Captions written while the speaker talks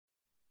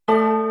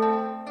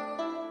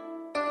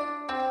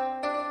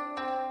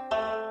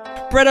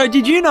Bretto,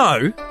 did you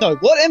know No,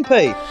 what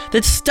MP?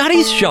 that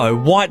studies show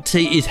white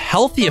tea is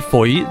healthier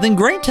for you than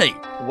green tea?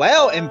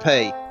 Wow,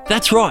 MP.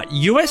 That's right,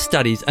 US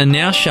studies are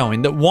now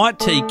showing that white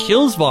tea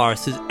kills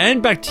viruses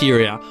and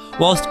bacteria,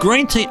 whilst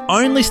green tea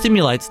only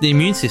stimulates the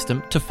immune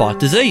system to fight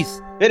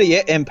disease. Better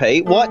yet,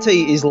 MP, white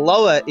tea is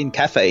lower in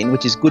caffeine,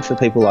 which is good for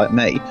people like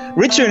me,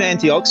 richer in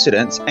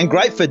antioxidants, and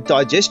great for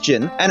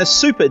digestion, and a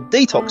super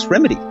detox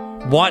remedy.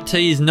 White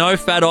tea is no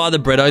fad either,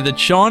 Bretto. The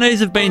Chinese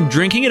have been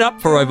drinking it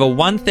up for over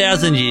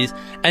 1,000 years,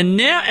 and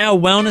now our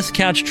Wellness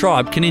Couch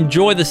tribe can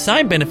enjoy the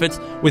same benefits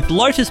with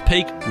Lotus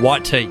Peak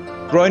White Tea.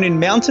 Grown in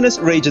mountainous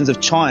regions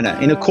of China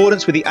in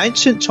accordance with the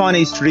ancient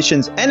Chinese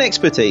traditions and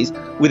expertise,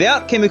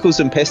 without chemicals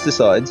and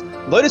pesticides,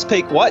 Lotus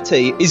Peak White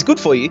Tea is good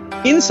for you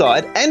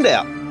inside and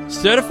out.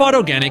 Certified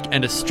organic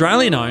and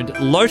Australian-owned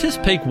Lotus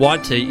Peak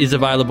White Tea is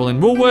available in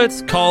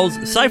Woolworths, Coles,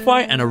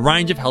 Safeway and a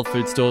range of health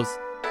food stores.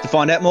 To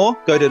find out more,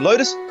 go to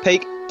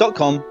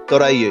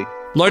lotuspeak.com.au.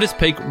 Lotus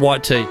Peak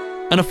White Tea,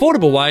 an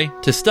affordable way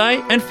to stay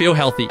and feel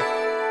healthy.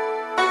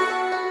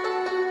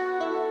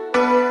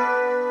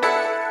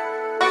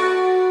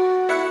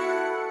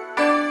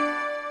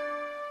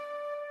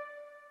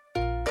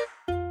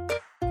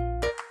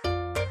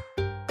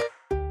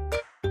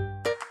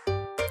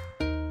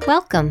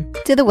 Welcome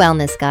to the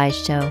Wellness Guys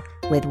Show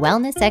with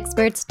wellness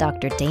experts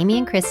Dr.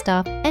 Damien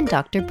Christoph and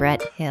Dr.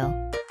 Brett Hill.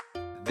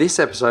 This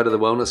episode of The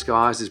Wellness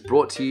Guys is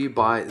brought to you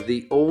by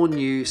the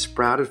all-new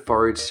Sprouted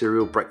Forage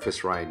cereal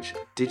breakfast range.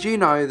 Did you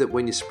know that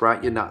when you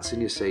sprout your nuts and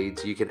your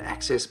seeds, you can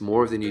access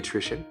more of the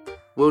nutrition?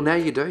 Well, now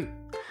you do.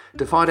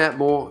 To find out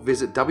more,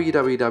 visit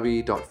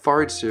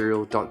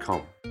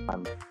www.foragecereal.com.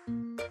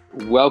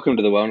 Welcome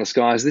to The Wellness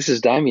Guys. This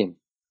is Damien.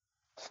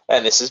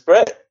 And this is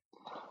Brett.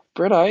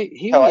 Bretto,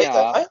 here How we are you,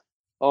 are mate?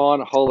 on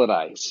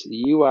holidays.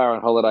 You are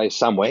on holidays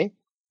somewhere,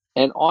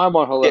 and I'm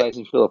on holidays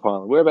in Phillip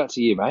Island. Whereabouts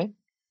are you, mate?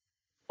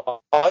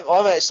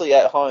 I'm actually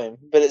at home,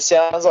 but it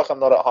sounds like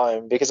I'm not at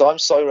home because I'm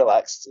so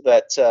relaxed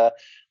that I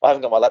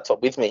haven't got my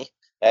laptop with me,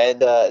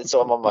 and so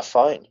I'm on my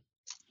phone.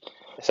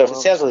 So if it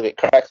sounds a little bit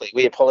crackly,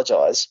 we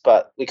apologise,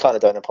 but we kind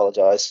of don't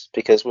apologise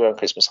because we're on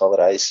Christmas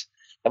holidays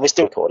and we're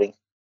still recording.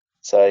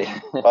 So,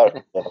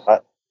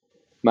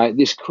 Mate,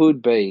 this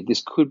could be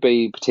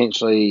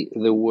potentially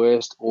the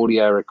worst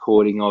audio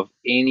recording of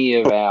any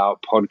of our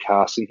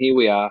podcasts, and here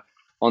we are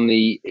on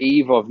the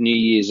eve of New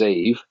Year's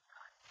Eve,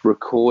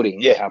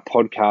 recording our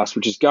podcast,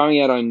 which is going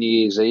out on New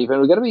Year's Eve,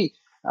 and we're going to be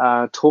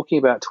talking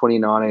about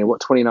 2019, what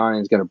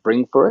 2019 is going to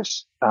bring for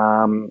us,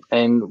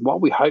 and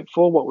what we hope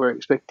for, what we're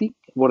expecting,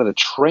 what are the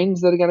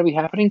trends that are going to be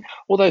happening,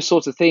 all those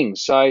sorts of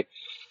things. So,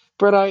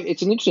 Bretto,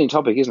 it's an interesting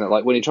topic, isn't it?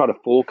 Like when you try to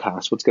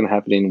forecast what's going to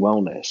happen in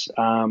wellness.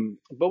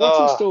 But what's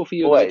in store for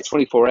you in the next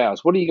 24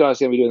 hours? What are you guys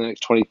going to be doing in the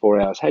next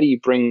 24 hours? How do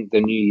you bring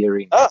the new year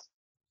in?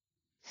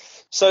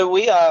 So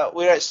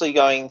we're actually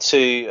going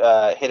to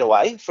head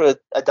away for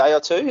a day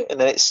or two in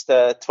the next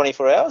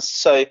 24 hours.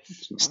 So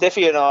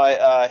Steffi and I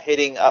are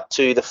heading up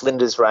to the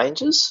Flinders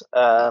Ranges,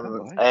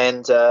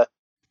 and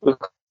we've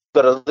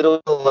got a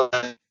little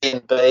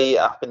B&B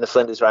up in the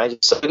Flinders Ranges.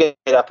 So we're going to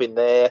get up in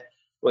there.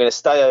 We're going to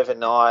stay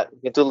overnight. We're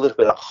going to do a little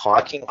bit of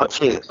hiking.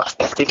 Hopefully, I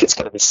think it's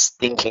going to be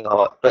stinking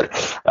hot, but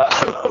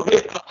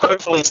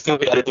hopefully still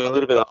be able to do a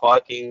little bit of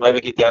hiking,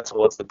 maybe get down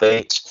towards the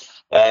beach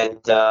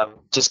and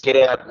just get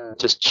out and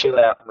just chill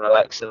out and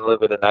relax in a little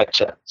bit of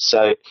nature.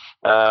 So,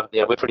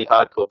 we're pretty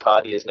hardcore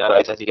partiers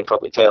nowadays, as you can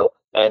probably tell,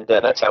 and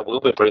that's how we'll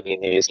be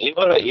bringing New Year's Eve.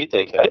 What about you,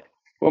 DK?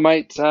 Well,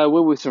 mate,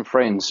 we're with some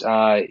friends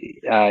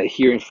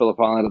here in Phillip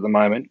Island at the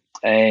moment,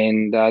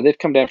 and they've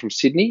come down from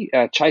Sydney,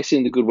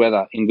 chasing the good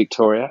weather in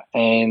Victoria,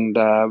 and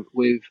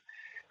we've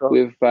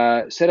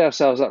set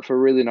ourselves up for a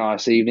really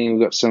nice evening.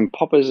 We've got some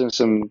poppers and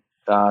some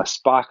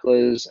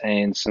sparklers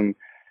and some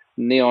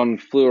neon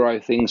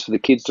fluoro things for the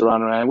kids to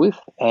run around with,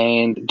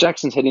 and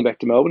Jackson's heading back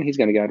to Melbourne. He's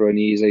going to go to a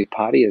New Year's Eve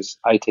party, as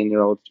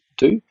 18-year-olds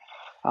do.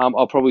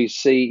 I'll probably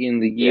see in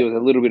the year with a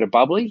little bit of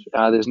bubbly.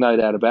 There's no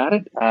doubt about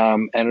it,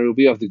 and it'll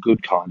be of the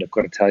good kind. I've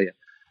got to tell you.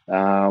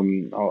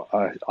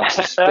 I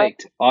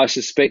suspect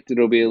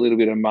it'll be a little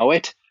bit of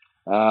moet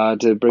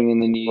to bring in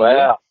the new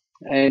year,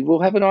 and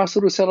we'll have a nice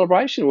little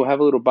celebration. We'll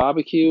have a little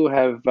barbecue. We'll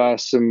have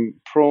some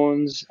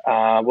prawns.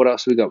 What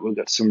else have we got? We've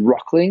got some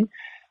rockling,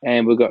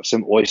 and we've got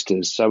some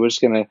oysters. So we're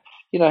just going to,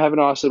 have a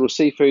nice little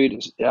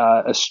seafood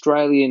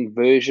Australian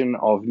version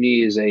of New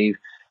Year's Eve.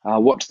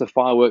 Watch the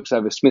fireworks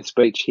over Smiths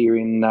Beach here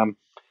in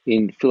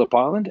Phillip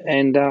Island,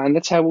 and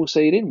that's how we'll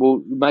see it in.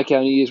 We'll make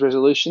our New Year's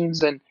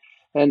resolutions and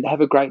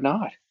have a great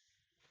night.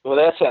 Well,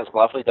 that sounds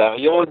lovely, Damon.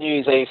 Your New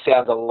Year's Eve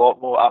sounds a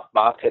lot more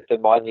upmarket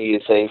than my New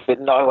Year's Eve,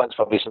 but no one's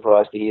probably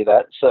surprised to hear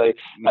that. So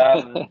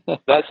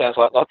that sounds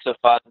like lots of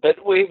fun.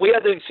 But we are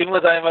doing similar,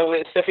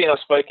 Damon. Stephanie and I have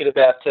spoken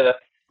about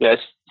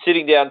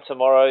sitting down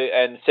tomorrow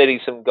and setting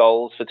some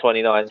goals for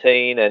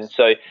 2019. And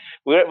so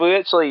we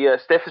actually,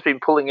 Steph has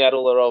been pulling out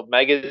all our old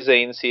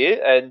magazines here,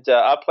 and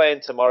our plan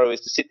tomorrow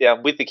is to sit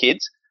down with the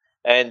kids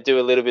and do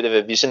a little bit of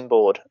a vision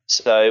board.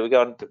 So we're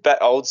going back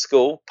old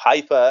school,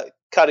 paper,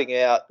 cutting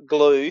out,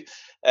 glue,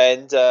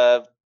 and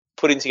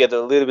putting together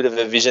a little bit of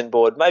a vision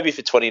board, maybe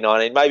for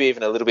 2019, maybe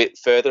even a little bit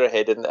further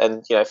ahead,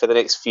 and for the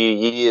next few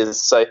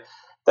years. So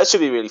that should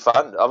be really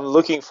fun. I'm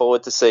looking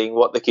forward to seeing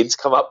what the kids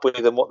come up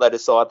with and what they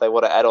decide they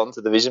want to add on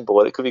to the vision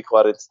board. It could be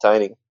quite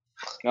entertaining.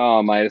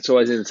 Oh, mate, it's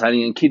always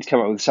entertaining, and kids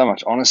come up with so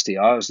much honesty.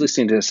 I was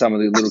listening to some of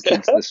the little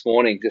kids this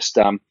morning. Just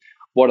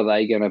what are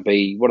they going to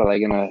be? What are they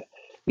going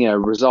to,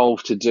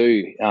 resolve to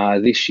do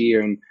this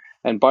year?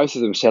 And both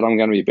of them said, "I'm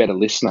going to be a better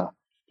listener."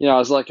 I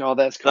was like, "Oh,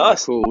 that's kind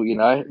of cool."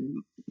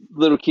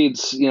 Little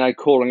kids,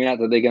 calling out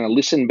that they're going to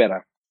listen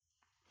better.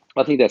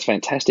 I think that's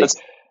fantastic.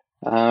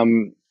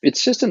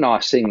 It's just a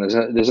nice thing.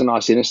 There's a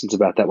nice innocence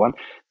about that one.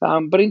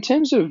 But in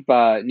terms of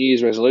New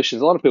Year's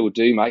resolutions, a lot of people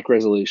do make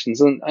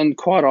resolutions, and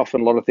quite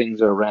often a lot of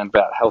things are around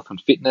about health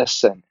and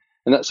fitness and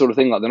that sort of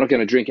thing. Like they're not going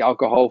to drink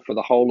alcohol for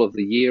the whole of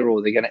the year,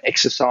 or they're going to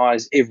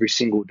exercise every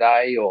single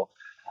day, or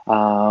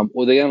they're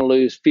going to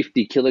lose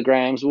 50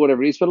 kilograms, or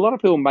whatever it is. But a lot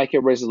of people make a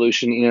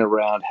resolution in and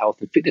around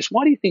health and fitness.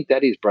 Why do you think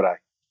that is, Bretto?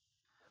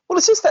 Well,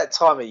 it's just that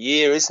time of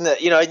year, isn't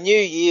it? A new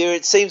year.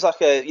 It seems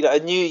like a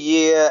new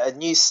year, a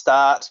new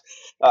start.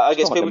 I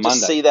guess people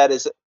just see that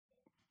as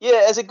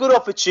a good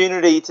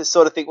opportunity to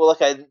sort of think, well,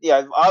 okay,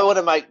 I want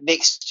to make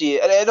next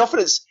year, and often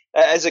it's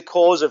as a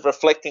cause of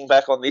reflecting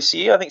back on this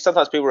year. I think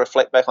sometimes people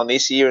reflect back on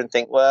this year and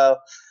think,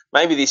 well,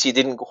 maybe this year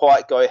didn't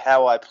quite go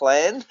how I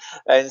planned,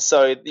 and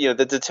so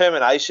the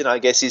determination, I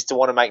guess, is to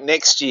want to make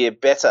next year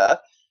better.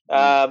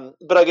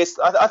 But I guess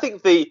I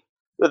think the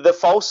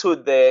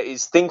falsehood there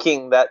is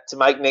thinking that to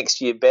make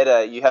next year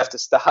better, you have to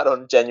start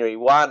on January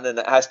 1, and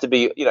it has to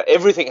be,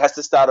 everything has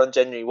to start on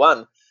January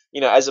 1,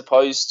 as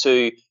opposed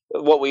to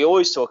what we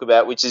always talk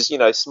about, which is,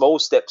 small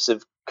steps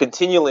of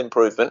continual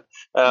improvement.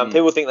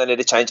 People think they need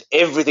to change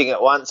everything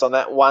at once on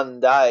that one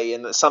day,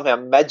 and that somehow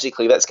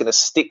magically that's going to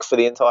stick for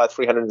the entire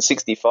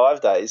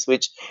 365 days,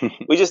 which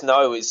we just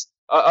know is,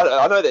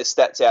 I know there's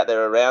stats out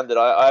there around it.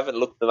 I haven't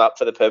looked them up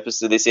for the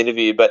purpose of this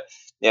interview, but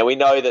we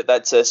know that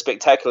that's a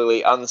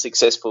spectacularly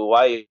unsuccessful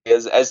way,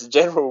 as a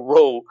general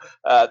rule,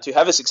 to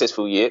have a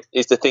successful year,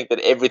 is to think that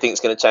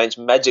everything's going to change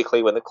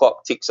magically when the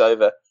clock ticks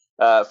over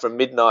from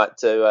midnight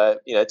to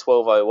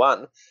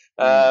 12:01.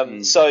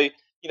 So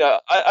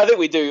I think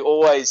we do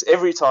always,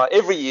 every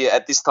year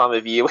at this time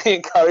of year, we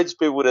encourage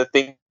people to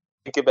think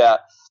about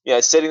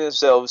setting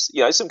themselves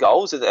some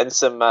goals and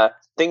some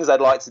things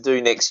they'd like to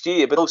do next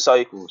year, but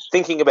also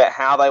thinking about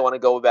how they want to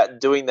go about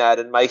doing that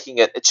and making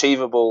it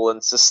achievable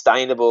and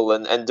sustainable,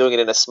 and doing it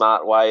in a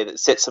smart way that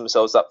sets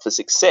themselves up for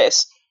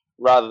success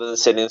rather than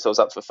setting themselves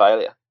up for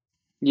failure.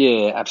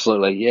 Yeah,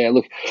 absolutely. Yeah,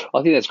 look,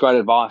 I think that's great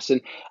advice.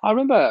 And I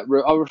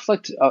remember I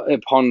reflect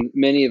upon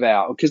many of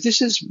because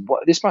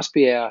this must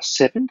be our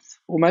 7th,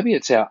 or maybe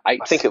it's our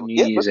 8th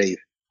New Year's Eve.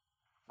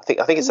 I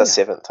think it's our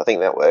 7th. I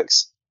think that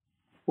works.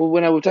 Well,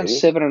 we've done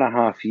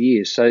 7.5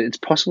 years, so it's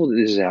possible that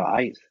this is our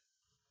 8th.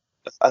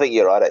 I think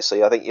you're right,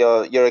 actually. I think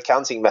your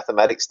accounting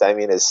mathematics,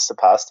 Damien, has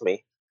surpassed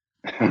me.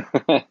 It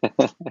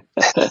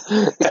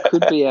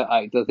could be our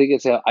 8th. I think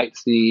it's our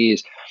 8th New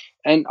Year's.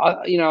 And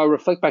I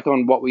reflect back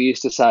on what we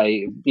used to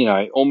say,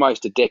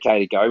 almost a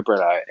decade ago,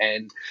 Bretto,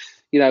 and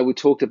we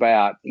talked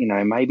about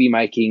maybe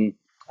making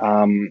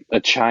a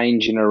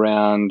change in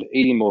around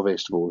eating more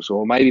vegetables,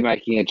 or maybe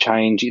making a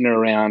change in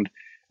around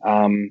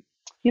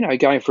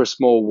going for a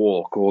small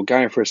walk or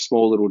going for a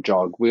small little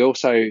jog. We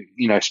also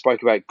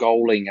spoke about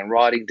goaling and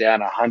writing down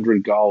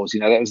 100 goals.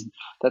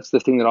 That's the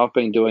thing that I've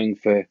been doing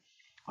for,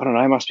 I don't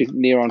know, must be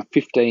near on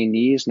 15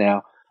 years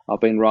now.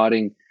 I've been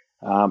writing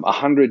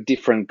 100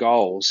 different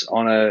goals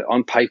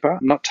on paper.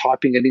 I'm not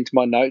typing it into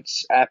my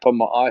notes app on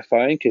my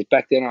iPhone, because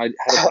back then I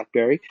had a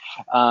BlackBerry,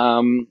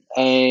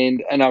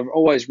 and I've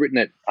always written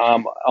it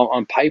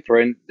on paper.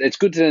 And it's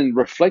good to then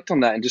reflect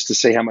on that and just to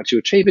see how much you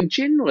achieve. And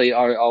generally,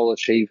 I'll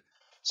achieve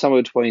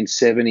somewhere between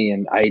 70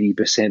 and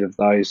 80% of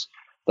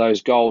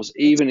those goals,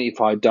 even if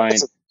I don't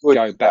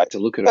go back to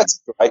look at them.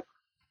 Great.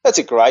 That's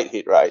a great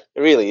hit rate.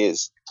 It really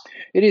is.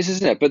 It is,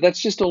 isn't it? But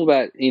that's just all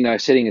about,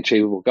 setting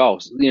achievable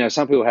goals.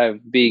 Some people have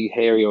big,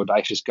 hairy,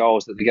 audacious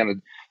goals that they're going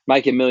to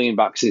make $1 million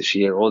this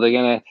year, or they're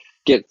going to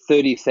get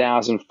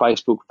 30,000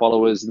 Facebook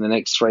followers in the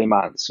next 3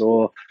 months,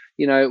 or,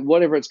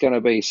 whatever it's going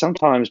to be.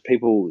 Sometimes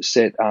people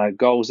set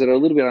goals that are a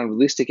little bit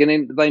unrealistic, and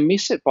then they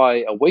miss it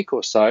by a week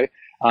or so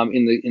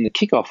in the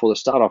kickoff or the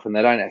start off, and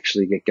they don't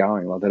actually get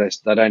going. Like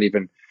they don't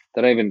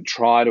even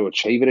try to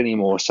achieve it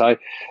anymore. So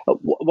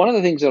one of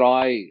the things that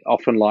I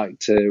often like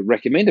to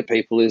recommend to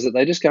people is that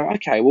they just go,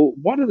 okay, well,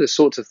 what are the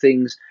sorts of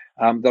things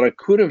that I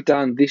could have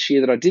done this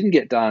year that I didn't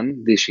get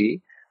done this year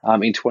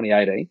in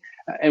 2018?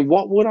 And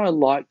what would I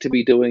like to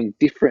be doing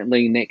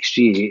differently next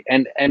year?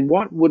 And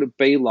what would it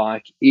be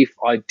like if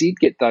I did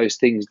get those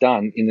things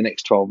done in the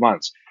next 12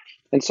 months?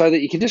 And so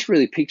that you can just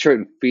really picture it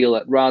and feel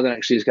it, rather than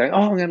actually just going,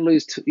 oh, I'm going to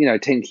lose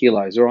 10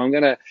 kilos, or I'm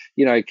going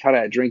to cut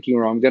out drinking,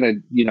 or I'm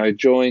going to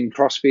join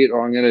CrossFit,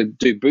 or I'm going to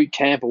do boot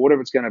camp, or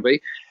whatever it's going to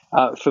be.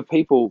 For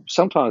people,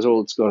 sometimes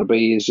all it's got to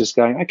be is just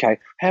going, okay,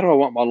 how do I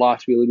want my life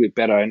to be a little bit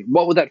better? And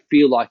what would that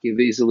feel like if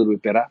it is a little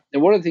bit better?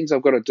 And what are the things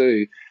I've got to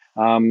do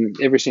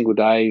every single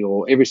day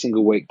or every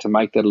single week to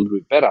make that a little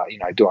bit better?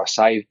 Do I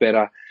save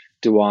better?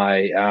 Do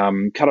I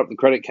cut up the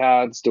credit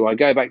cards? Do I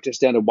go back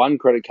just down to one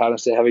credit card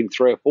instead of having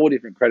 3 or 4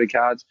 different credit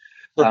cards?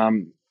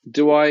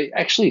 Do I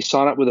actually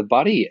sign up with a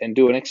buddy and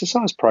do an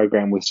exercise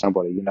program with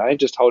somebody, and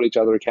just hold each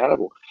other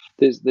accountable?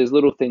 There's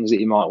little things that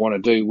you might want to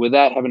do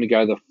without having to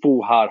go the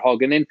full hard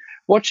hog. And then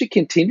what's your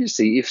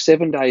contingency if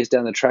 7 days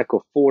down the track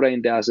or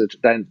 14 days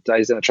down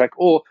the track?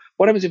 Or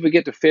what happens if we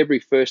get to February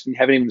 1st and you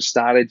haven't even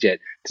started yet?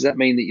 Does that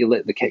mean that you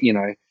let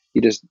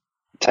you just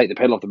take the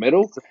pedal off the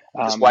metal?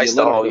 Just waste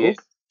the whole year.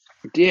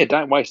 Yeah,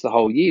 don't waste the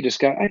whole year. Just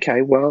go,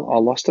 okay, well, I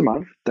lost a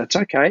month. That's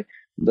okay.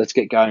 Let's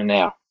get going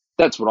now.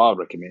 That's what I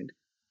recommend.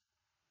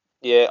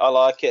 Yeah, I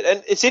like it.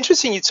 And it's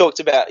interesting you talked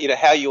about,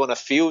 how you want to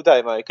feel,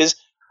 Damo, because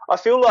I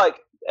feel like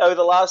over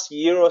the last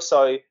year or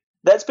so,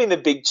 that's been the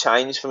big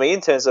change for me in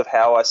terms of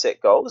how I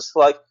set goals.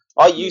 Like,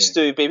 I used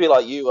to be a bit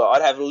like you.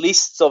 I'd have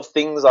lists of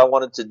things I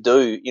wanted to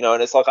do,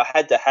 and it's like I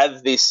had to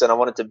have this and I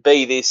wanted to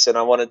be this and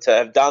I wanted to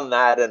have done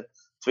that and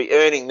to be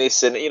earning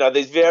this. And,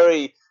 there's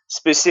very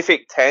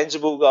specific,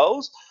 tangible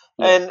goals.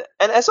 And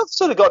as I've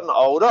sort of gotten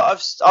older,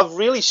 I've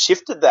really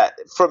shifted that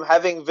from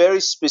having very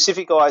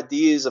specific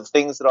ideas of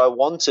things that I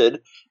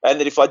wanted,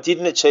 and that if I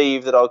didn't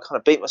achieve, that I would kind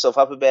of beat myself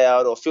up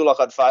about or feel like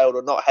I'd failed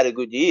or not had a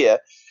good year,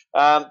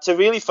 to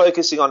really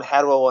focusing on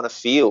how do I want to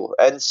feel.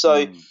 And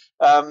so,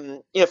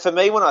 for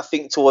me, when I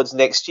think towards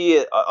next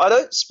year, I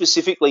don't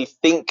specifically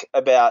think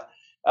about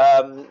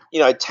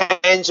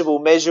tangible,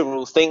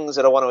 measurable things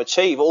that I want to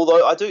achieve,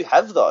 although I do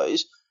have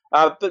those.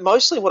 But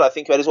mostly what I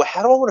think about is, well,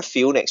 how do I want to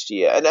feel next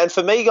year? And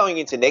for me, going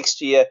into next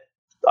year,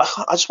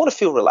 I just want to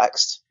feel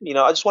relaxed.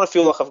 I just want to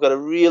feel like I've got a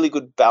really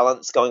good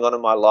balance going on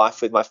in my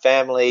life with my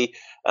family,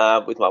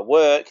 with my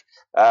work,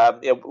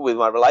 with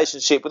my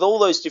relationship, with all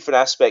those different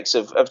aspects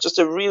of just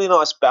a really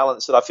nice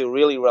balance that I feel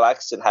really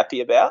relaxed and happy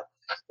about.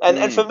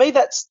 And for me,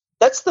 that's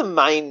the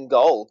main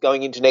goal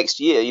going into next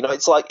year.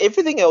 It's like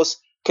everything else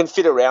can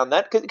fit around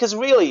that, because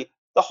really,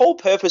 the whole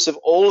purpose of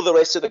all of the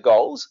rest of the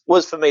goals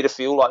was for me to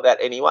feel like that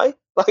anyway.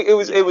 Like it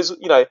was,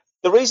 the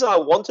reason I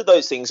wanted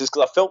those things is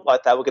because I felt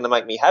like they were going to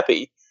make me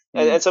happy.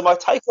 And so my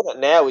take on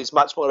it now is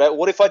much more about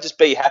what if I just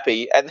be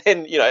happy, and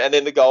then, and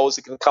then the goals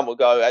can come or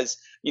go as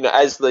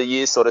the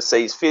year sort of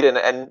sees fit.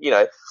 And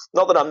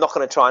not that I'm not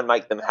going to try and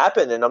make them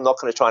happen, and I'm not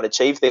going to try and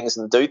achieve things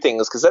and do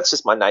things, because that's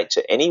just my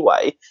nature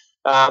anyway.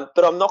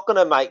 But I'm not going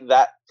to make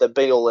that the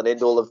be all and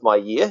end all of my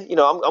year.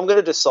 I'm going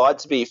to decide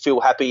to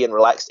feel happy and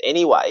relaxed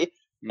anyway.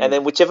 And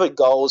then whichever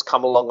goals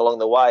come along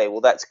the way,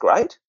 well, that's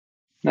great.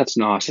 That's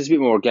nice. It's a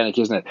bit more organic,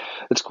 isn't it?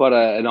 It's quite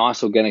a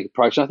nice organic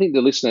approach. And I think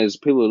the listeners,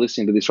 people who are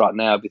listening to this right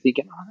now, will be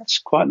thinking, oh, that's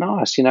quite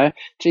nice.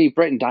 Gee,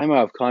 Brett and Damo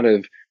have kind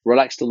of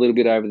relaxed a little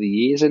bit over the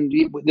years. And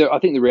I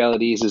think the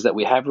reality is that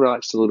we have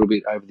relaxed a little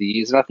bit over the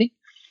years. And I think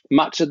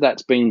much of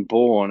that's been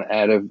born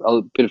out of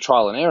a bit of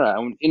trial and error.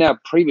 And in our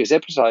previous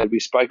episode, we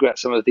spoke about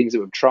some of the things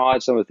that we've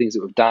tried, some of the things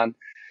that we've done.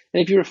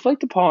 And if you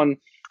reflect upon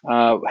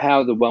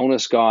how the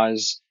Wellness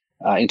Guys,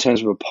 in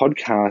terms of a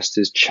podcast,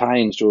 has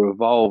changed or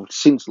evolved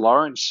since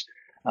Lawrence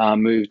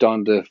moved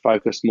on to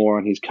focus more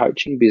on his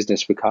coaching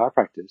business for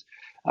chiropractors.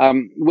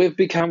 We've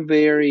become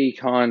very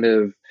kind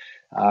of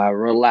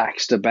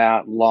relaxed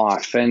about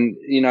life, and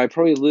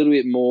probably a little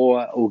bit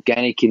more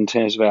organic in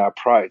terms of our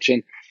approach.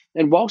 And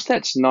whilst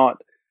that's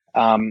not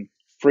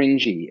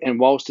fringy, and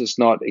whilst it's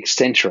not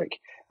eccentric,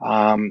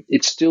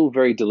 it's still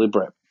very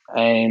deliberate.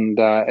 And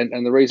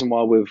the reason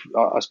why we've,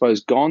 I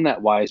suppose, gone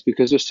that way is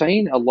because we've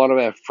seen a lot of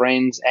our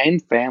friends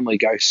and family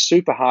go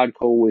super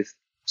hardcore with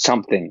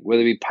something,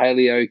 whether it be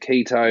paleo,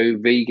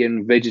 keto,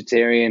 vegan,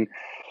 vegetarian,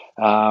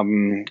 I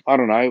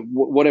don't know,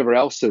 whatever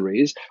else there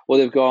is, or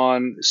they've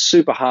gone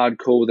super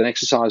hardcore with an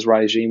exercise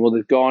regime, or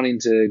they've gone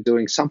into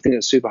doing something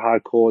that's super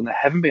hardcore and they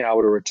haven't been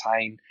able to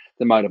retain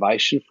the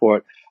motivation for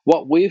it.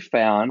 What we've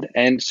found,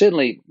 and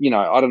certainly,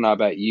 I don't know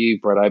about you,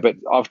 Bretto, but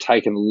I've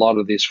taken a lot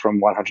of this from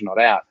 100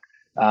 Not Out.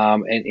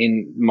 And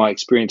in my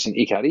experience in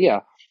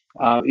Icaria,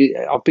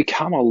 I've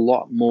become a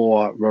lot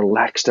more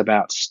relaxed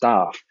about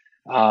stuff,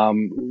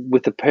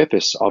 with the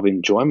purpose of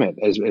enjoyment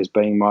as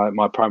being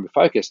my primary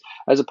focus,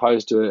 as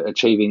opposed to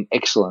achieving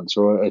excellence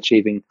or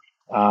achieving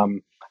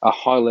a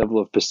high level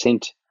of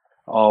percent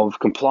of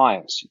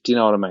compliance. Do you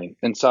know what I mean?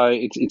 And so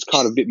it's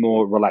kind of a bit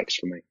more relaxed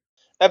for me.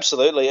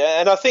 Absolutely.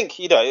 And I think,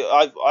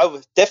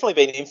 I've definitely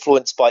been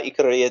influenced by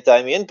Icaria,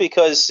 Damien,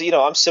 because,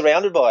 I'm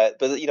surrounded by it.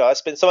 But, I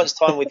spend so much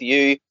time with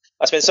you.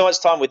 I spend so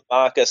much time with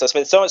Marcus. I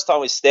spend so much time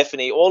with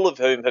Stephanie, all of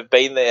whom have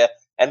been there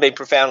and been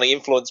profoundly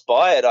influenced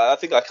by it. I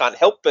think I can't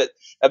help but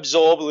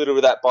absorb a little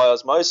of that by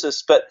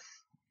osmosis. But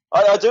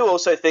I do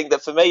also think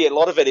that for me, a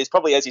lot of it is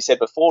probably, as you said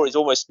before, is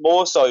almost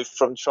more so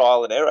from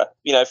trial and error,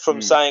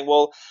 from saying,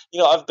 well,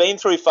 I've been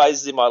through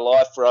phases in my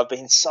life where I've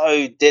been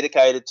so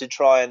dedicated to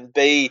try and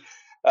be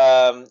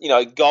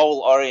goal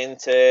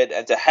oriented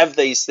and to have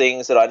these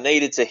things that I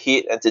needed to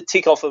hit and to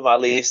tick off of my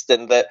list,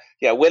 and that,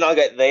 when I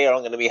get there,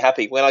 I'm going to be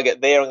happy. When I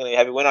get there, I'm going to be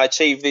happy. When I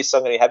achieve this,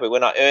 I'm going to be happy.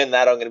 When I earn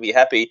that, I'm going to be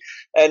happy.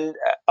 And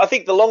I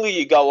think the longer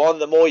you go on,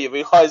 the more you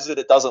realize that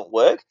it doesn't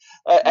work,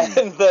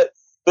 and that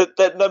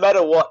no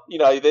matter what,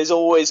 there's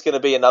always going to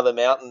be another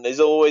mountain.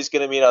 There's always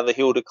going to be another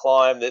hill to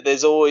climb.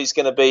 There's always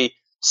going to be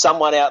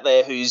someone out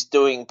there who's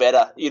doing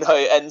better,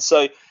 and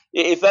so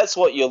if that's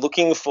what you're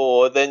looking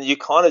for, then you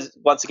kind of,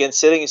 once again,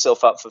 setting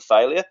yourself up for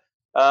failure.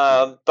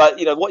 But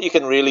what you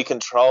can really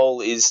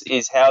control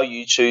is how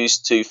you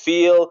choose to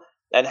feel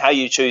and how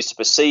you choose to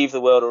perceive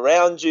the world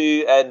around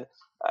you. And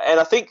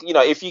I think,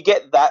 if you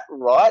get that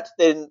right,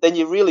 then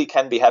you really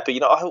can be happy.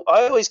 I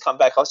always come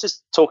back. I was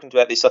just talking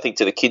about this, I think,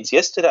 to the kids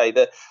yesterday.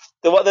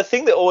 The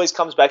thing that always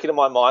comes back into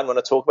my mind when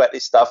I talk about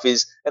this stuff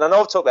is, and I know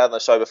I've talked about it on the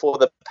show before,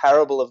 the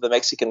parable of the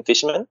Mexican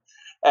fisherman.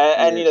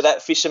 And Yes.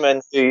 that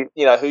fisherman who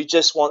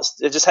just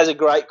has a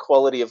great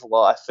quality of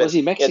life. Was he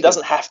And, Mexican? It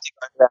doesn't have to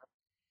go that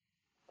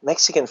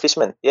Mexican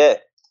fisherman. Yeah,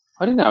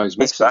 I didn't know he was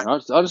Mexican. I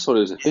just thought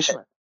he was a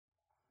fisherman.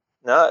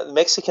 no,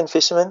 Mexican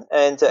fisherman,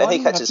 and Why he do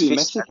you have catches to be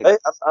fish. Mexican?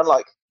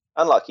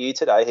 Unlike you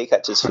today, he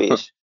catches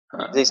fish.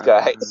 He's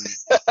great.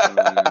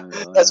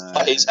 That's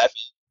why he's happy.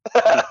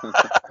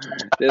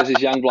 There was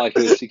this young bloke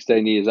who was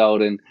 16 years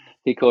old, and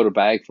he caught a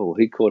bagful.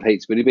 He caught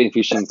heaps, but he'd been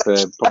fishing for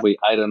probably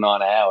 8 or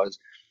 9 hours.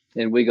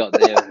 And we got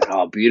there, and,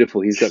 oh,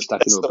 beautiful. He's got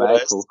stuck into a That's the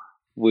worst. bagful.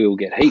 We'll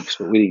get heaps,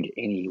 but we didn't get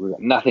any. We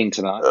got nothing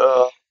tonight.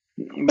 Oh,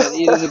 But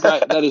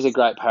that is a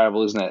great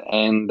parable, isn't it?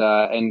 And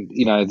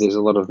there's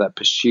a lot of that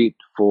pursuit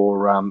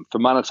for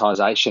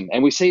monetization,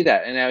 and we see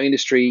that, and our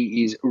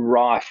industry is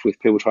rife with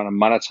people trying to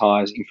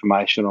monetize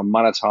information or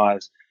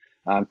monetize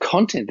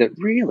content that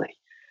really,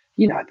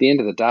 at the end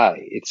of the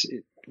day,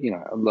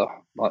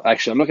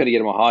 actually, I'm not going to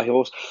get on my high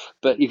horse,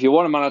 but if you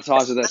want to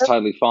monetize it, that's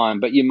totally fine.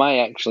 But you may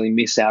actually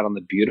miss out on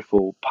the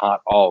beautiful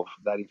part of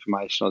that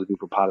information or the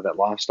beautiful part of that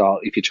lifestyle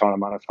if you're trying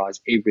to monetize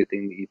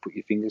everything that you put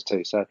your fingers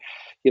to. So,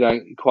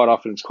 quite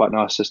often it's quite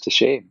nice just to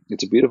share.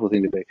 It's a beautiful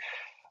thing to do.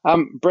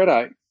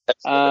 Bretto,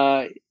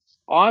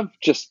 I've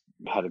just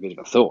had a bit of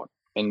a thought,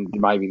 and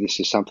maybe this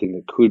is something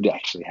that could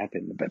actually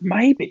happen, but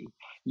maybe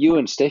you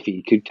and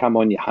Steffi could come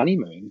on your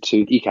honeymoon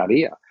to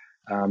Icaria.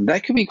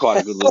 That could be quite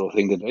a good little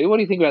thing to do. What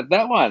do you think about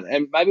that one?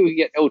 And maybe we can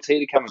get LT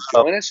to come and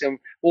join us, and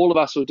all of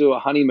us will do a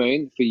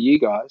honeymoon for you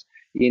guys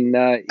in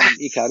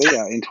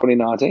Icaria in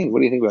 2019. What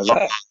do you think about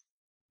that?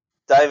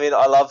 Damien,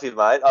 I love you,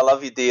 mate. I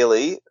love you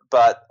dearly,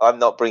 but I'm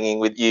not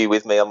bringing you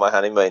with me on my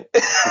honeymoon.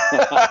 That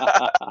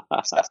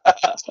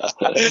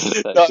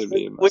should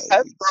be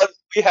amazing.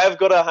 We have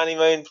got a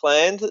honeymoon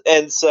planned,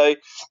 and so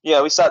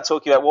we start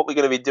talking about what we're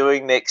going to be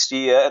doing next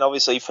year. And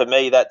obviously, for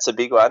me, that's a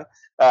big one.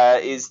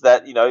 Is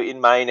that in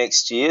May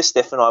next year,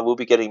 Steph and I will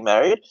be getting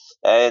married,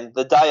 and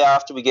the day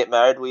after we get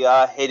married, we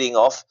are heading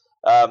off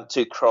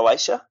to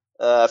Croatia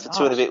for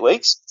 2 and a bit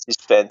weeks.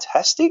 It's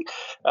fantastic,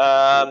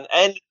 and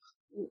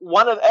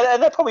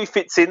that probably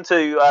fits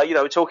into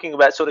we're talking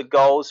about sort of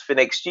goals for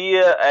next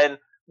year, and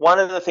one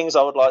of the things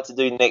I would like to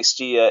do next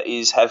year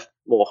is have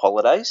more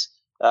holidays.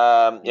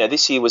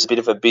 This year was a bit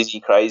of a busy,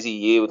 crazy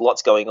year with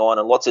lots going on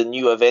and lots of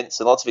new events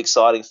and lots of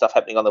exciting stuff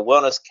happening on the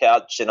wellness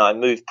couch, and I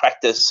moved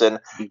practice and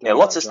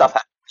lots of stuff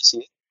happening this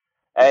year.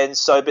 And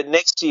so, but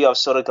next year I've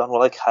sort of gone,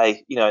 well,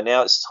 okay,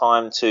 now it's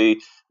time to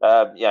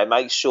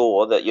make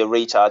sure that you're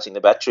recharging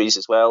the batteries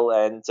as well,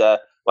 and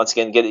once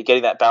again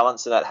getting that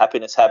balance and that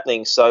happiness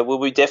happening. So we'll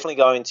be definitely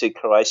going to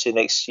Croatia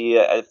next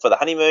year for the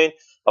honeymoon.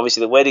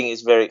 Obviously, the wedding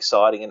is very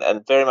exciting,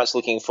 and very much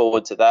looking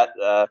forward to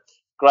that.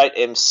 Great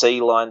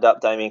MC lined up,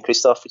 Damien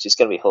Christoph, which is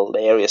going to be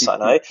hilarious, I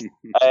know.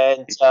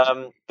 And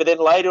but then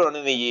later on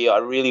in the year, I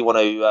really want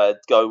to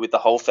go with the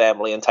whole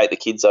family and take the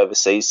kids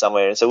overseas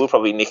somewhere. And so we'll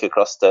probably nick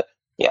across to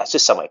it's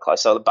just somewhere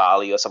close, so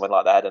Bali or something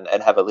like that,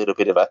 and have a little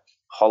bit of a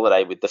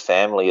holiday with the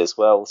family as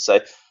well. So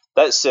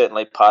that's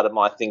certainly part of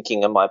my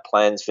thinking and my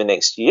plans for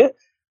next year.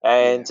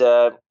 And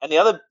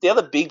the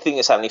other big thing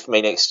that's happening for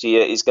me next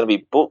year is going to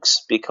be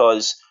books,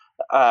 because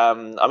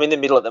I'm in the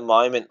middle at the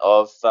moment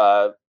of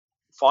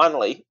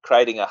finally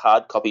creating a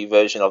hard copy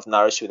version of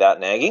Nourish Without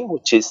Nagging,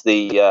 which is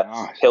the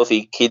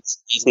healthy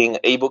kids eating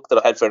ebook that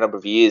I've had for a number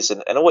of years,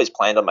 and always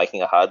planned on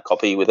making a hard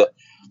copy with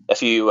a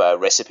few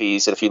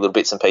recipes and a few little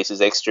bits and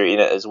pieces extra in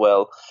it as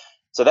well.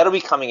 So that'll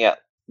be coming out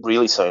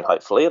really soon,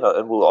 hopefully, and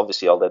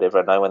I'll let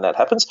everyone know when that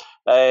happens.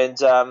 And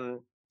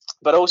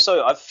but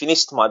also I've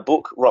finished my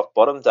book, Rock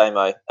Bottom,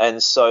 Damo,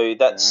 and so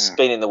that's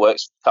been in the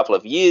works for a couple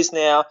of years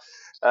now.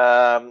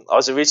 I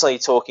originally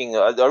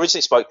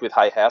spoke with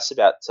Hay House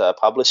about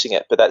publishing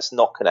it, but that's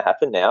not going to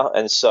happen now.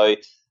 And so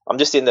I'm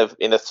just in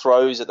the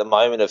throes at the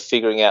moment of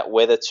figuring out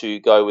whether to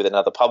go with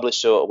another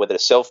publisher or whether to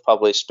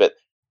self-publish. But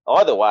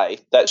either way,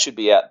 that should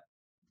be out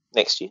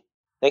next year.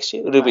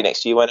 It'll be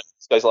next year when it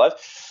goes live.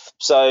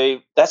 So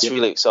that's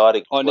really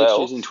exciting. Next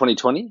year's in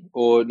 2020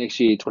 or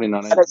next year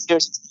 2019? Next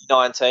year's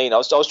 2019. I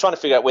was trying to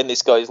figure out when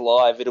this goes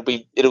live.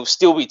 It'll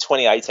still be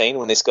 2018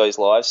 when this goes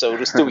live, so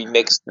it'll still be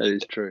next. That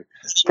is true.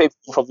 People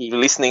will probably be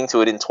listening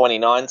to it in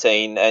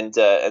 2019, and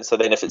so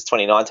then if it's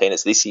 2019,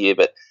 it's this year.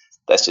 But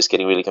that's just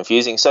getting really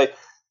confusing. So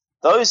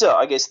those are,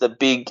 I guess, the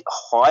big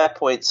higher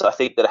points I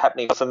think that are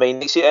happening for me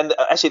next year. And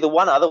actually, the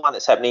one other one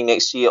that's happening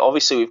next year,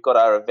 obviously, we've got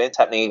our event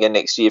happening again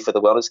next year for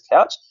the Wellness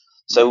Couch.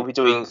 So we'll be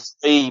doing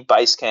 3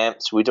 base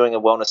camps. We're doing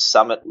a wellness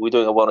summit. We're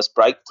doing a wellness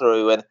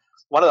breakthrough. And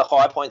one of the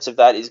high points of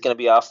that is going to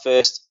be our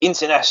first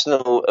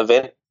international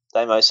event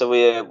Damo. So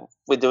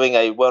we're doing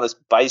a wellness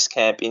base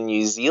camp in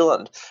New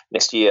Zealand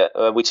next year,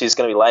 which is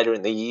going to be later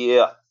in the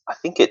year. I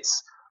think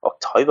it's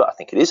October. I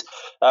think it is.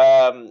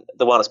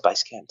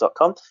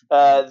 TheWellnessBasecamp.com.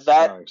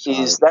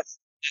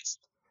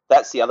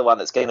 That's the other one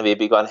that's going to be a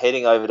big one.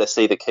 Heading over to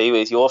see the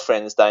Kiwis, your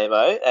friends,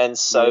 Damo, and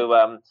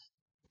so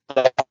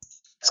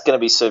that's going to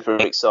be super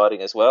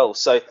exciting as well.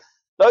 So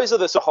those are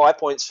the sort of high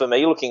points for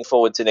me. Looking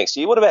forward to next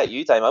year. What about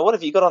you, Damo? What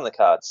have you got on the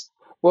cards?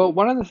 Well,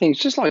 one of the things,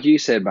 just like you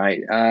said,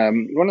 mate,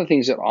 one of the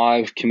things that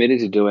I've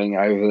committed to doing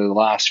over the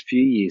last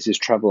few years is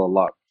travel a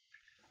lot.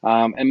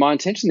 And my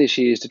intention this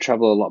year is to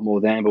travel a lot more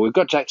than, but we've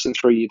got Jackson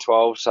through year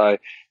 12, so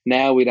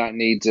now we don't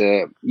need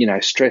to,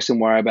 stress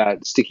and worry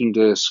about sticking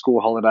to school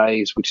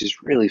holidays, which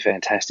is really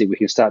fantastic. We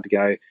can start to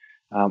go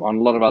on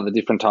a lot of other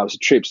different types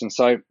of trips. And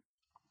so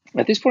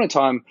at this point in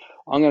time,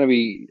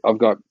 I've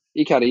got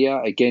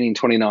Ikaria again in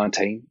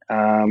 2019.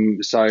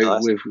 So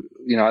nice.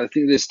 I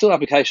think there's still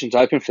applications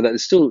open for that.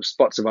 There's still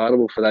spots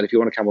available for that if you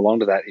want to come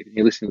along to that. If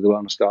you're listening to the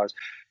Wellness Guys,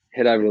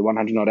 head over to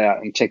 100 Not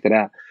Out and check that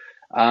out.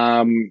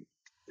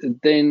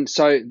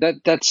 So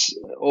that's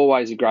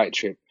always a great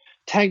trip.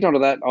 Tagged onto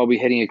that, I'll be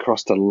heading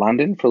across to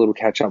London for a little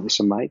catch up with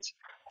some mates.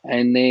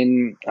 And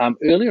then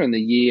earlier in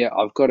the year,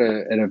 I've got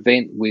an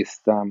event with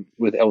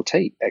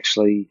LT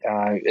actually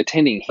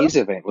attending his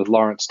event with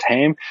Lawrence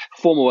Tam,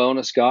 former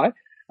wellness guy.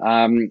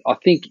 I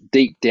think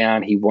deep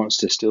down he wants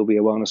to still be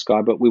a wellness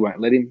guy, but we won't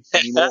let him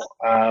anymore.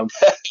 I'll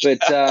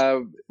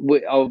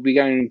be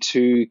going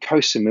to Koh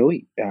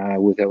Samui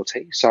with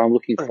LT, so I'm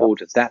looking forward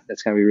to that.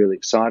 That's going to be really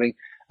exciting.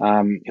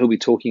 He'll be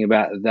talking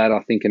about that,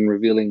 I think, and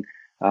revealing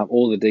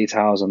all the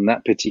details on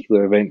that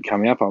particular event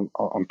coming up.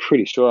 I'm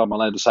pretty sure I'm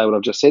allowed to say what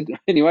I've just said.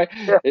 Anyway,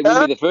 it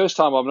will be the first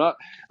time I'm not.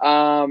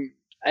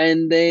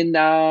 And then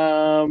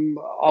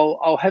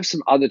I'll have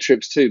some other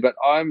trips too, but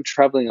I'm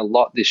traveling a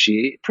lot this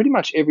year. Pretty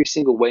much every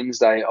single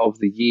Wednesday of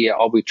the year,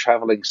 I'll be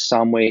traveling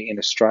somewhere in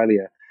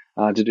Australia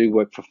to do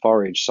work for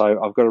Forage.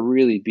 So I've got a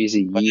really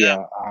busy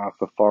year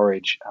for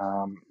Forage.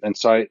 And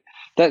so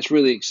that's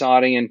really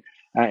exciting.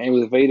 And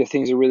with Vita,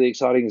 things are really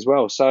exciting as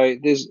well. So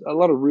there's a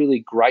lot of really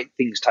great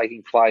things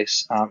taking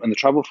place in the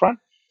travel front,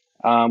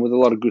 with a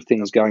lot of good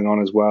things going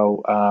on as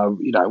well.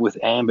 With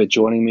Amber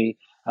joining me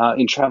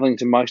in traveling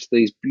to most of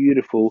these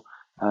beautiful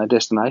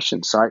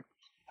destinations. So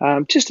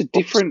just a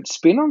different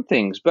spin on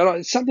things, but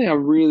it's something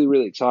I'm really,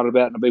 really excited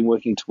about and I've been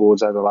working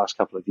towards over the last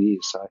couple of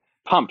years. So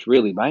pumped,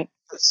 really, mate.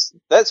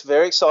 That's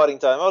very exciting,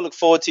 Damo. I look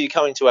forward to you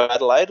coming to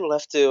Adelaide. We'll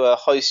have to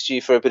host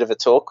you for a bit of a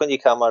talk when you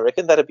come, I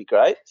reckon. That'd be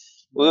great.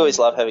 We always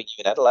love having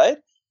you in Adelaide.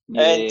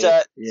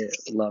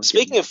 Love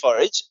speaking of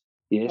Forage,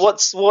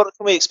 yes. What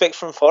can we expect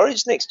from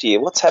Forage next year?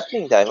 What's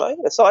happening, Damo?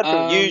 Aside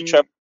from you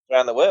traveling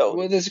around the world.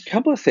 Well, there's a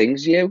couple of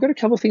things. Yeah, we've got a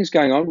couple of things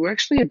going on. We're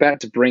actually about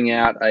to bring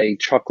out a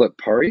chocolate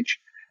porridge.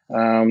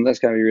 That's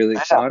going to be really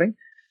exciting.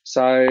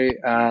 So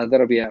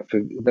that'll be out.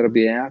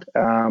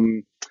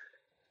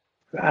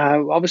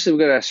 Obviously, we've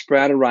got our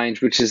sprouted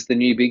range, which is the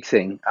new big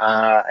thing.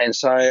 And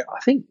so I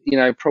think,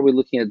 probably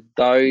looking at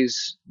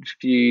those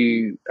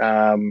few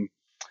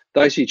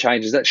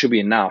changes, that should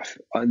be enough.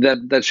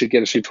 That should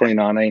get us through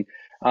 2019.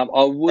 I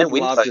would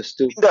love to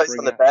still windows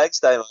on the bags,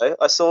 Damo.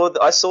 I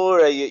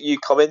saw you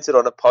commented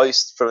on a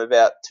post from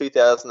about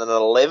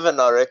 2011,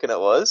 I reckon it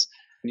was,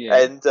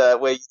 and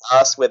where you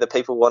asked whether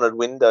people wanted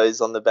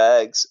windows on the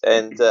bags,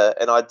 and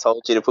I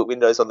told you to put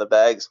windows on the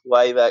bags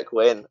way back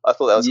when. I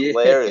thought that was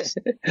hilarious.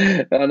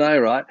 I know,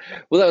 right?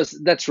 Well,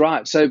 that's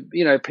right. So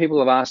people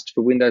have asked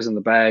for windows on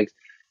the bags.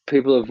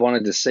 People have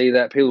wanted to see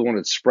that. People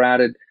wanted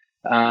sprouted.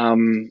 We've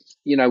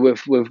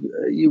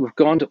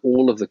gone to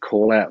all of the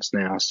call outs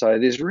now, so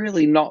there's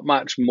really not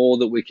much more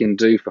that we can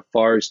do for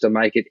Forage to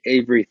make it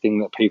everything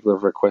that people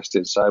have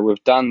requested. So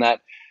we've done that.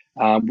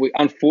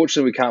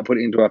 Unfortunately, we can't put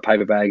it into our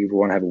paper bag if we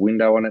want to have a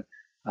window on it,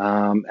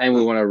 and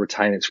we want to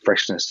retain its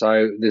freshness.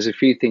 So there's a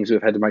few things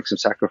we've had to make some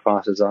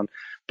sacrifices on.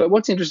 But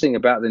what's interesting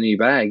about the new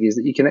bag is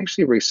that you can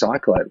actually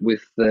recycle it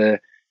with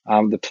the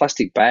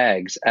plastic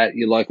bags at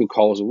your local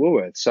Coles or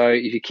Woolworths. So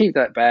if you keep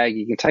that bag,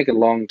 you can take it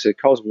along to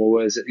Coles and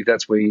Woolworths if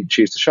that's where you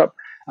choose to shop,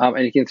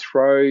 and you can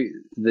throw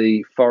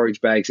the Forage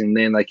bags in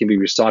there and they can be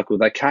recycled.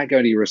 They can't go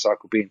into your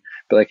recycle bin,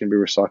 but they can be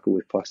recycled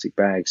with plastic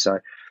bags. So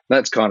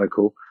that's kind of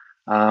cool.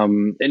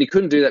 And you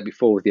couldn't do that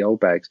before with the old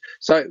bags.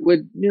 So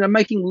we're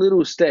making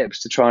little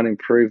steps to try and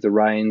improve the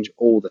range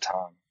all the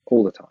time.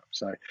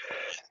 So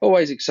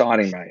always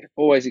exciting, mate.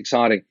 Always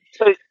exciting.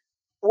 So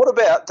what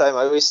about,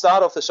 Damo, we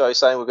start off the show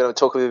saying we're going to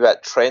talk a bit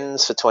about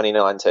trends for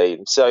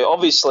 2019. So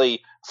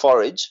obviously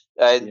Forage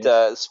and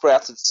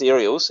sprouted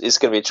cereals is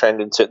going to be a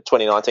trend into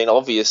 2019,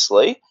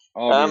 obviously.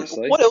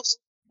 What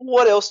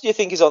else do you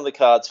think is on the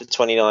cards for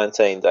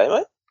 2019,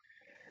 Damo?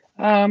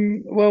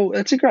 Well,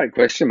 that's a great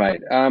question,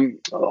 mate.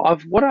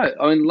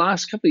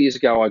 Last couple of years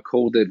ago, I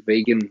called that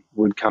vegan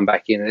would come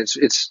back in, and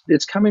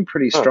it's coming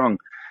pretty strong.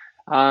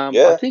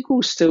 I think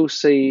we'll still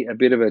see a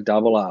bit of a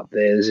double up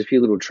there. There's a few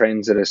little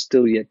trends that are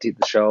still yet to hit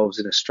the shelves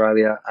in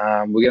Australia.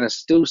 We're going to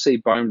still see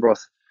bone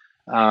broth,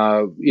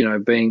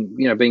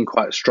 being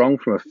quite strong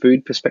from a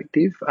food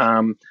perspective.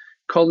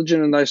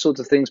 collagen and those sorts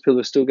of things people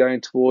are still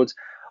going towards.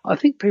 I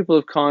think people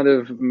have kind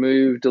of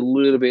moved a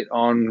little bit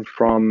on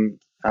from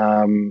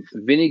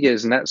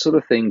vinegars and that sort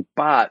of thing,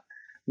 but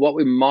what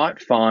we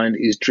might find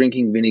is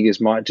drinking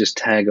vinegars might just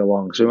tag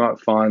along. So we might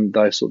find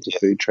those sorts of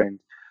food trends.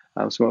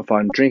 So we might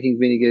find drinking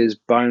vinegars,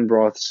 bone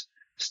broths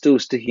still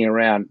sticking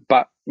around.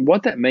 But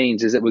what that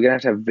means is that we're going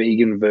to have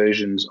vegan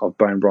versions of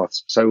bone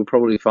broths. So we'll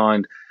probably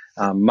find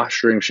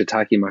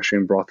shiitake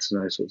mushroom broths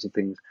and those sorts of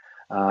things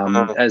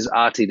as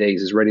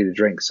RTDs, as ready to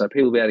drink. So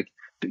people will be able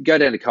to go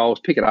down to Coles,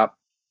 pick it up,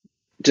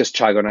 just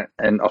chug on it,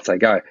 and off they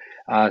go.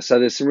 So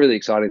there's some really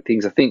exciting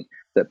things I think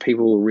that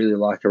people will really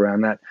like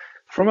around that.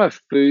 From a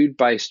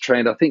food-based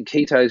trend, I think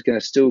keto is going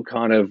to still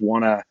kind of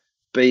want to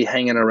be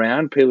hanging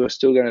around. People are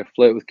still going to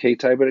flirt with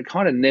keto, but it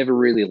kind of never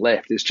really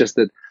left. It's just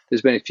that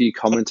there's been a few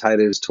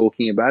commentators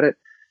talking about it.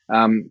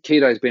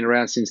 Keto's been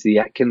around since the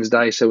Atkins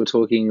day, so we're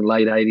talking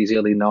late 80s,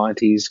 early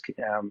 90s.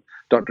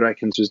 Dr.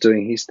 Atkins was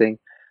doing his thing.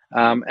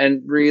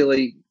 And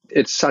really,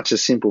 it's such a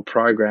simple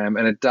program,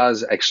 and it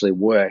does actually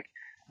work.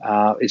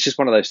 It's just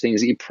one of those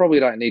things that you probably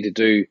don't need to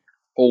do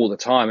all the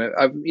time.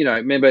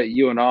 Remember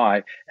you and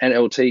I and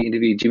LT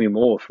interviewed Jimmy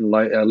Moore from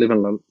Live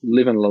and La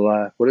Vida Low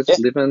Carb.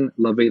 Live and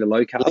La Vida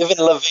Low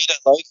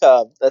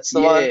Carb. That's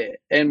the one. Yeah,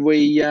 and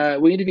we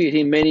interviewed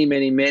him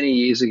many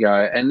years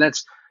ago, and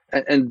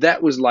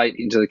that was late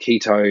into the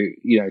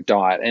keto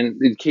diet, and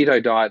the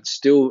keto diet's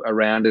still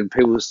around, and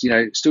people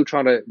still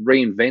trying to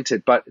reinvent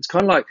it. But it's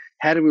kind of like,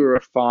 how do we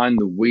refine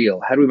the wheel?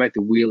 How do we make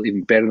the wheel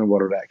even better than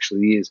what it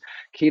actually is?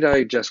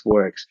 Keto just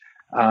works,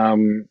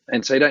 and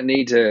so you don't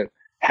need to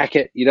hack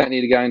it. You don't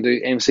need to go and do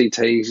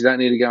MCTs. You don't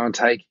need to go and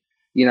take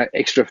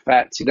extra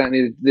fats. You don't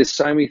need. There's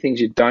so many things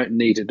you don't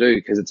need to do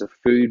because it's a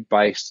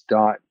food-based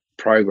diet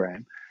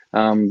program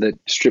that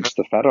strips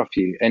the fat off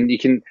you, and you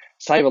can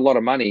save a lot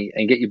of money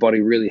and get your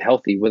body really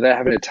healthy without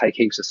having to take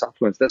heaps of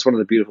supplements. That's one of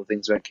the beautiful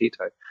things about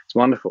keto. It's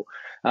wonderful.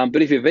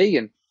 But if you're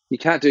vegan, you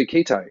can't do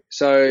keto.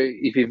 So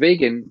if you're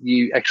vegan,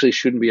 you actually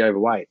shouldn't be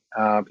overweight.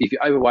 If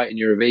you're overweight and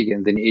you're a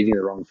vegan, then you're eating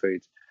the wrong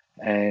foods.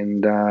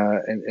 And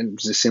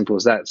it's as simple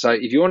as that. So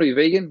if you want to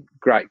be vegan,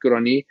 great, good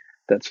on you.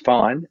 That's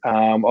fine.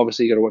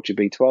 Obviously, you got to watch your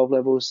B12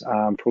 levels.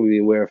 Probably be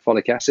aware of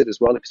folic acid as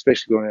well,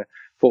 especially if you want to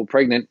fall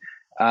pregnant.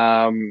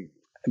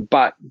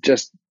 But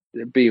just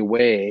be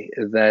aware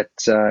that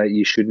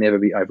you should never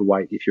be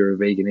overweight if you're a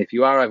vegan. If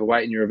you are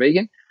overweight and you're a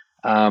vegan,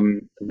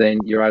 then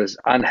you're as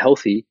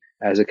unhealthy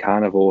as a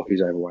carnivore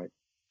who's overweight.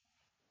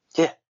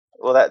 Yeah.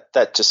 Well,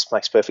 that just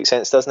makes perfect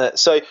sense, doesn't it?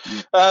 So,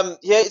 I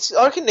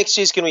reckon next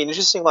year's going to be an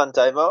interesting one,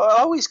 Dave.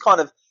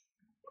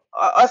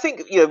 I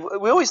think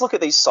we always look at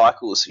these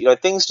cycles.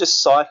 Things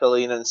just cycle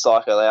in and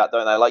cycle out,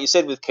 don't they? Like you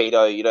said with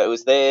keto, it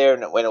was there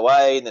and it went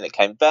away, and then it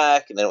came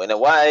back, and then it went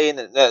away, and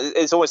then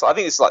it's always. I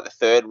think it's like the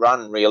third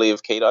run really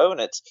of keto, and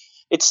it's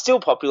still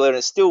popular and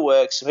it still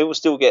works. And people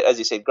still get, as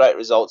you said, great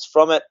results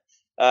from it.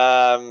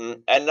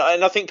 And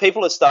I think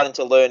people are starting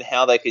to learn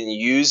how they can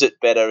use it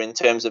better in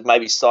terms of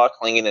maybe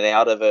cycling in and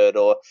out of it,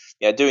 or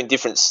doing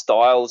different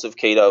styles of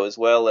keto as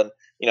well, and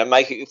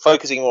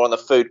focusing more on the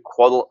food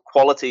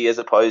quality as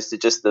opposed to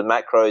just the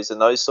macros and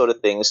those sort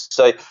of things.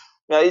 So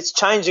it's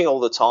changing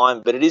all the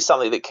time, but it is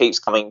something that keeps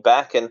coming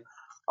back, and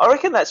I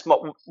reckon that's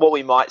what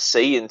we might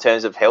see in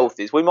terms of health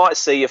is we might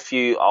see a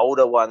few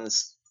older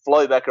ones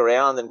flow back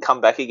around and come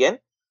back again.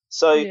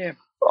 So yeah.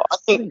 I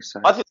think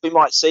we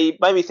might see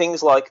maybe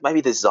things like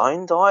maybe the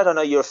zone diet. I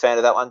know you're a fan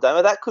of that one,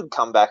 Damo. That could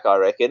come back, I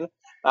reckon.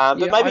 But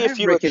maybe a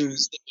few.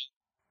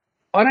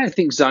 I don't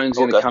think zone's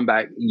going to come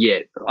back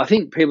yet. I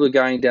think people are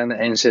going down the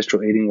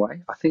ancestral eating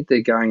way. I think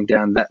they're going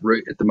down that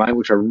route at the moment,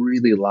 which I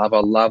really love.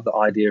 I love the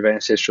idea of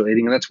ancestral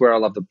eating, and that's where I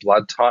love the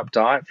blood type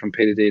diet from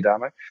Peter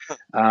D'Adamo.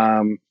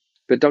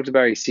 But Dr.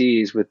 Barry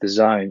Sears with the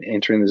zone,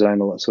 entering the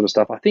zone, all that sort of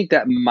stuff, I think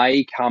that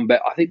may come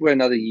back. I think we're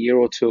another year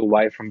or two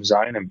away from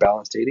zone and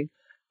balanced eating.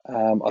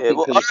 I think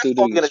what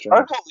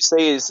we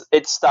see is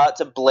it start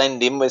to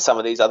blend in with some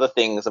of these other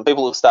things, and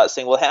people will start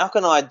saying, well, how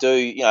can I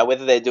do,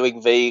 whether they're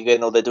doing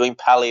vegan or they're doing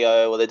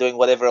paleo or they're doing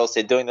whatever else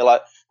they're doing,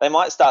 they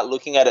might start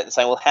looking at it and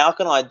saying, well, how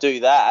can I do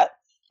that,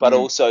 but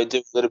also do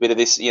a little bit of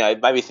this,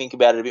 maybe think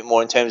about it a bit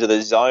more in terms of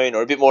the zone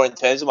or a bit more in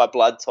terms of my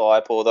blood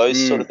type or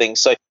those sort of things.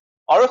 So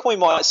I reckon we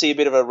might see a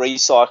bit of a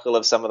recycle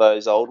of some of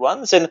those old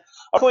ones, and I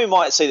reckon we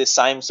might see the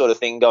same sort of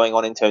thing going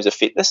on in terms of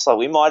fitness. So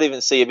we might even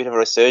see a bit of a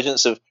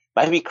resurgence of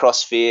maybe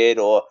CrossFit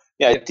or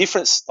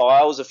different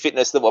styles of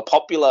fitness that were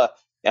popular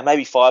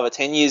maybe 5 or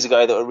 10 years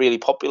ago that were really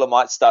popular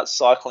might start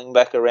cycling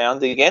back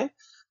around again.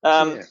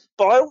 But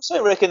I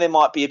also reckon there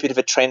might be a bit of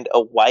a trend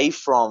away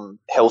from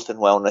health and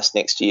wellness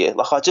next year.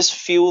 I just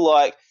feel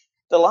like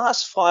the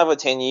last 5 or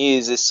 10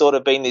 years there's sort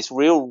of been this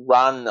real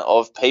run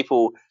of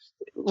people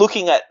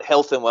looking at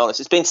health and wellness.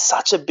 It's been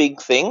such a big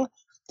thing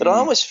that I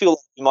almost feel like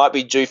we might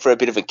be due for a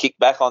bit of a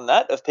kickback on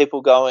that, of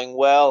people going,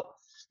 well,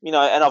 and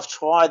I've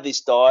tried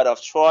this diet,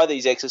 I've tried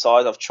these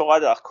exercises, I've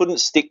tried it, I couldn't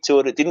stick to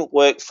it, it didn't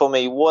work for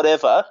me,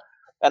 whatever.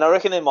 And I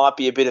reckon there might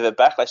be a bit of a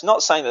backlash.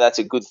 Not saying that that's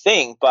a good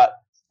thing, but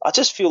I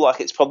just feel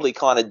like it's probably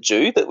kind of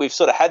due that we've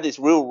sort of had this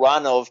real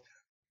run of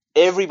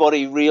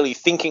everybody really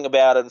thinking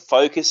about and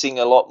focusing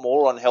a lot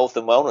more on health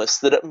and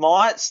wellness, that it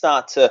might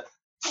start to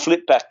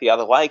flip back the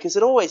other way, because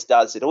it always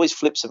does. It always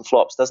flips and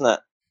flops, doesn't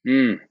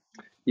it?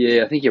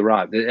 Yeah, I think you're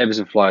right. The ebbs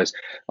and flows.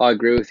 I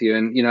agree with you.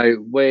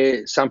 And,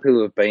 where some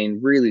people have been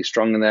really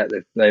strong in that,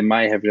 they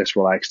may have just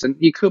relaxed. And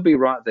you could be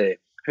right there.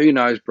 Who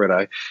knows,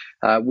 Bretto?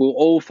 We'll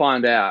all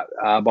find out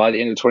by the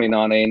end of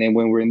 2019. And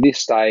when we're in this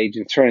stage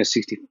in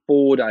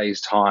 364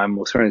 days' time,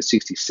 or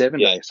 367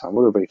 days' time,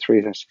 what will it be,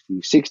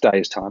 366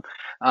 days' time,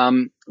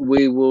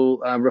 we will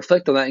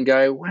reflect on that and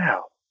go,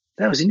 wow,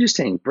 that was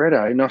interesting.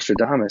 Bretto,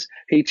 Nostradamus,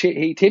 he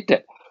tipped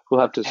it.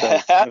 We'll have to see.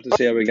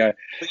 How we go.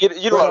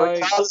 You know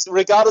what?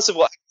 Regardless of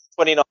what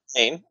happened in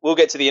 2019, we'll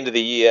get to the end of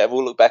the year and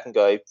we'll look back and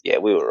go, yeah,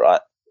 we were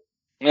right.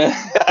 As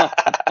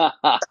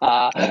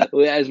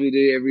we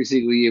do every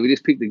single year, we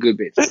just pick the good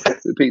bits.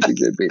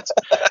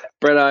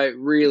 Bretto,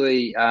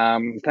 really,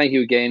 thank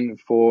you again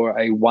for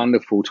a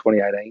wonderful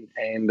 2018,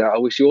 and I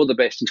wish you all the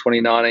best in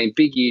 2019.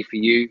 Big year for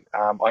you.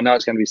 I know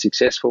it's going to be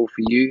successful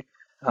for you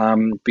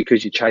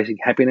because you're chasing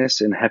happiness,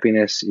 and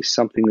happiness is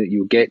something that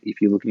you'll get if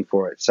you're looking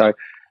for it. So,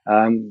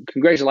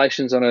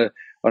 congratulations on a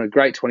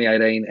great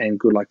 2018, and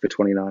good luck for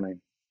 2019.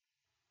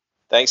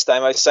 Thanks,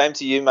 Damo. Same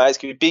to you, mate. It's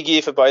going to be a big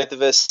year for both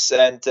of us,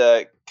 and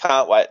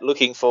can't wait.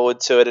 Looking forward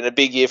to it, and a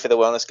big year for the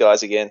Wellness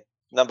Guys again.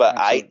 Number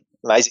 8,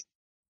 amazing.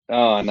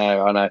 Oh, I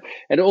know.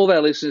 And all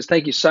our listeners,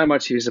 thank you so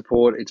much for your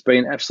support. It's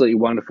been absolutely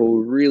wonderful.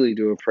 We really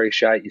do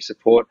appreciate your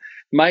support.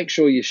 Make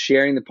sure you're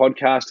sharing the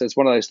podcast. It's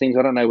one of those things.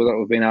 I don't know whether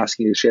we've been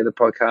asking you to share the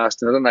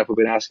podcast, and I don't know if we've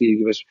been asking you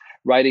to give us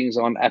ratings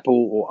on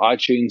Apple or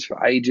iTunes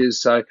for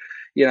ages. So,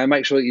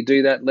 make sure that you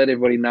do that. Let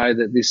everybody know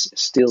that this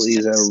still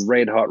is a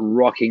red-hot,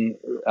 rocking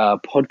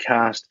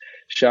podcast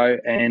show,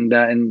 and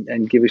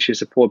give us your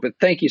support. But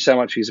thank you so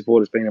much for your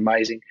support. It's been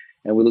amazing,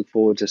 and we look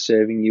forward to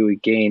serving you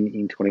again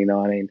in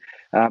 2019.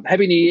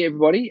 Happy New Year,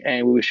 everybody,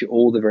 and we wish you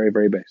all the very,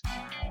 very best.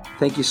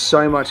 Thank you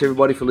so much,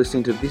 everybody, for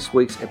listening to this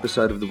week's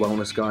episode of the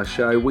Wellness Guys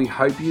Show. We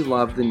hope you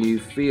love the new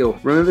feel.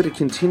 Remember to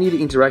continue to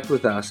interact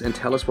with us and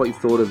tell us what you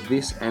thought of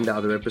this and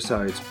other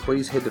episodes.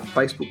 Please head to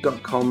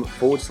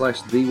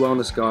facebook.com/The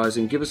Wellness Guys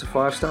and give us a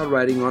 5-star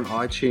rating on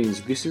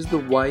iTunes. This is the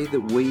way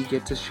that we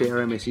get to share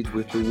our message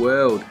with the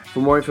world. For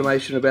more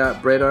information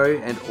about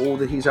Bretto and all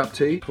that he's up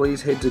to,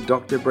 please head to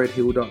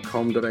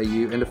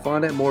drbretthill.com.au, and to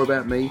find out more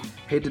about me,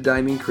 head to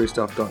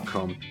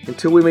DamienChristoff.com.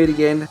 Until we meet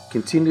again,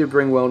 continue to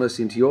bring wellness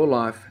into your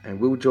life, and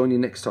we'll join you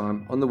next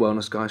time on the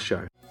Wellness Guys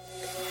Show.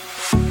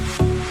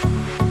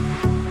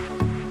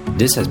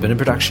 This has been a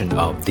production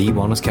of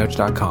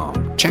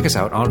TheWellnessCouch.com. Check us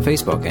out on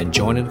Facebook and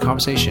join in the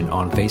conversation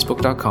on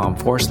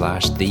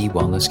Facebook.com/The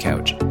Wellness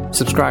Couch.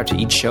 Subscribe to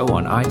each show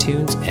on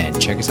iTunes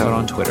and check us out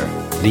on Twitter.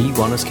 The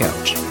Wellness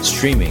Couch,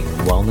 streaming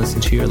wellness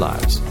into your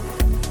lives.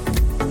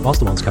 Whilst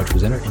the Wellness Couch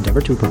presenter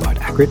endeavor to provide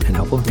accurate and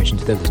helpful information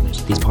to their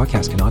listeners, these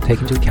podcasts cannot take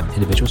into account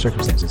individual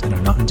circumstances and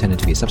are not intended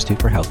to be a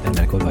substitute for health and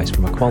medical advice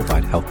from a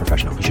qualified health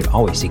professional. You should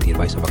always seek the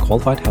advice of a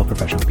qualified health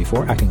professional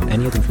before acting on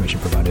any of the information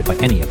provided by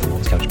any of the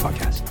Wellness Couch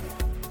podcasts.